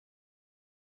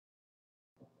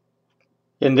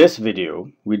In this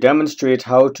video, we demonstrate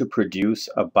how to produce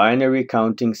a binary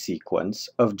counting sequence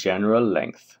of general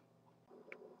length.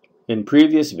 In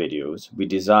previous videos, we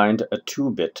designed a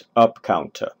 2-bit up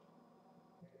counter.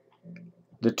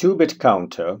 The 2-bit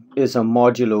counter is a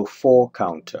modulo 4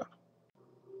 counter.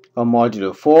 A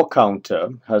modulo 4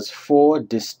 counter has 4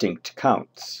 distinct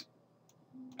counts.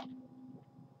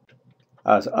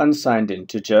 As unsigned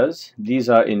integers, these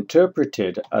are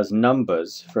interpreted as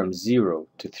numbers from 0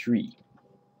 to 3.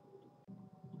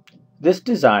 This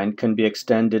design can be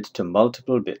extended to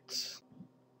multiple bits.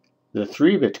 The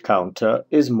 3-bit counter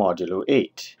is modulo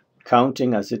 8,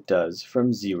 counting as it does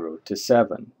from 0 to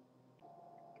 7.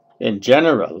 In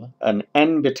general, an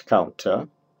n-bit counter,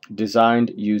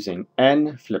 designed using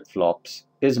n flip-flops,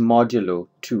 is modulo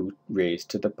 2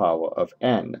 raised to the power of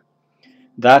n.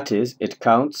 That is, it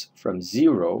counts from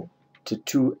 0 to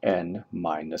 2n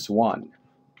minus 1.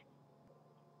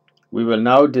 We will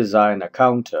now design a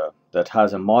counter that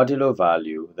has a modulo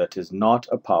value that is not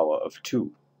a power of 2.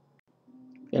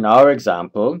 In our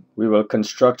example, we will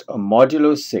construct a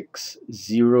modulo 6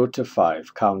 0 to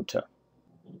 5 counter.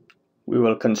 We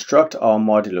will construct our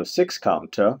modulo 6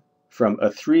 counter from a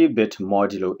 3-bit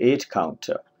modulo 8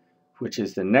 counter, which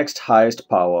is the next highest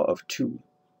power of 2.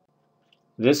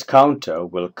 This counter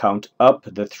will count up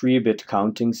the 3-bit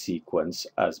counting sequence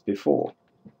as before.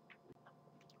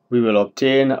 We will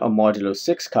obtain a modulo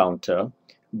 6 counter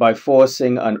by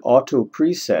forcing an auto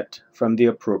preset from the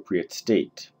appropriate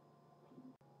state.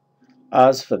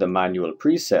 As for the manual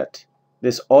preset,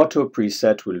 this auto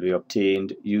preset will be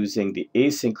obtained using the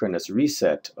asynchronous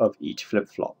reset of each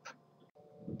flip-flop.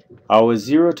 Our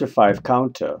 0 to 5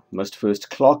 counter must first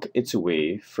clock its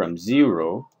way from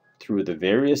 0 through the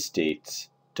various states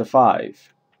to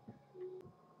 5.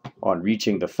 On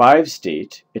reaching the 5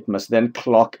 state, it must then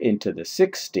clock into the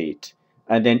 6 state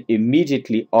and then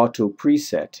immediately auto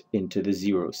preset into the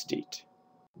 0 state.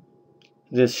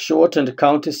 This shortened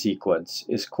counter sequence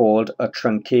is called a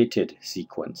truncated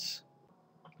sequence.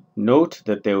 Note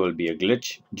that there will be a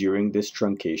glitch during this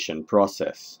truncation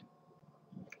process.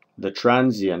 The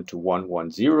transient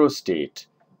 110 state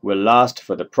will last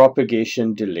for the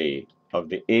propagation delay of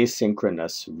the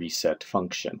asynchronous reset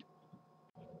function.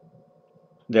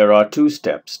 There are 2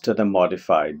 steps to the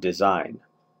modified design.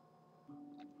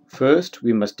 First,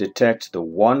 we must detect the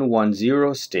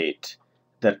 110 state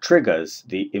that triggers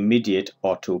the immediate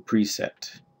auto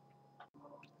preset.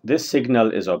 This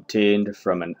signal is obtained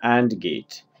from an AND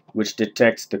gate, which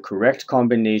detects the correct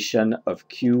combination of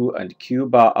Q and Q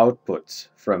bar outputs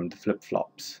from the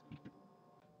flip-flops.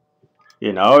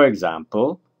 In our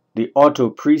example, the auto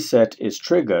preset is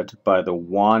triggered by the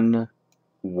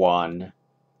 110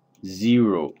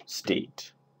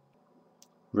 state.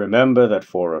 Remember that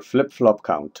for a flip-flop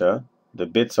counter, the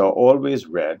bits are always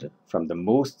read from the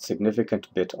most significant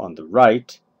bit on the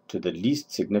right to the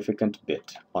least significant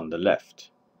bit on the left.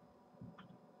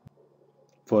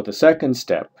 For the second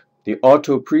step, the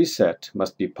auto preset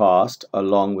must be passed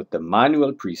along with the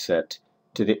manual preset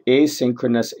to the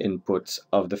asynchronous inputs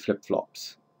of the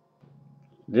flip-flops.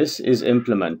 This is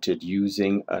implemented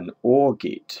using an OR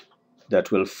gate that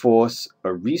will force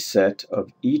a reset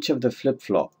of each of the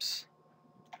flip-flops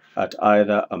at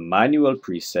either a manual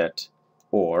preset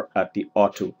or at the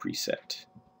auto preset.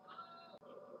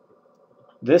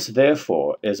 This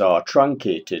therefore is our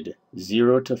truncated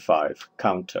 0 to 5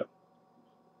 counter.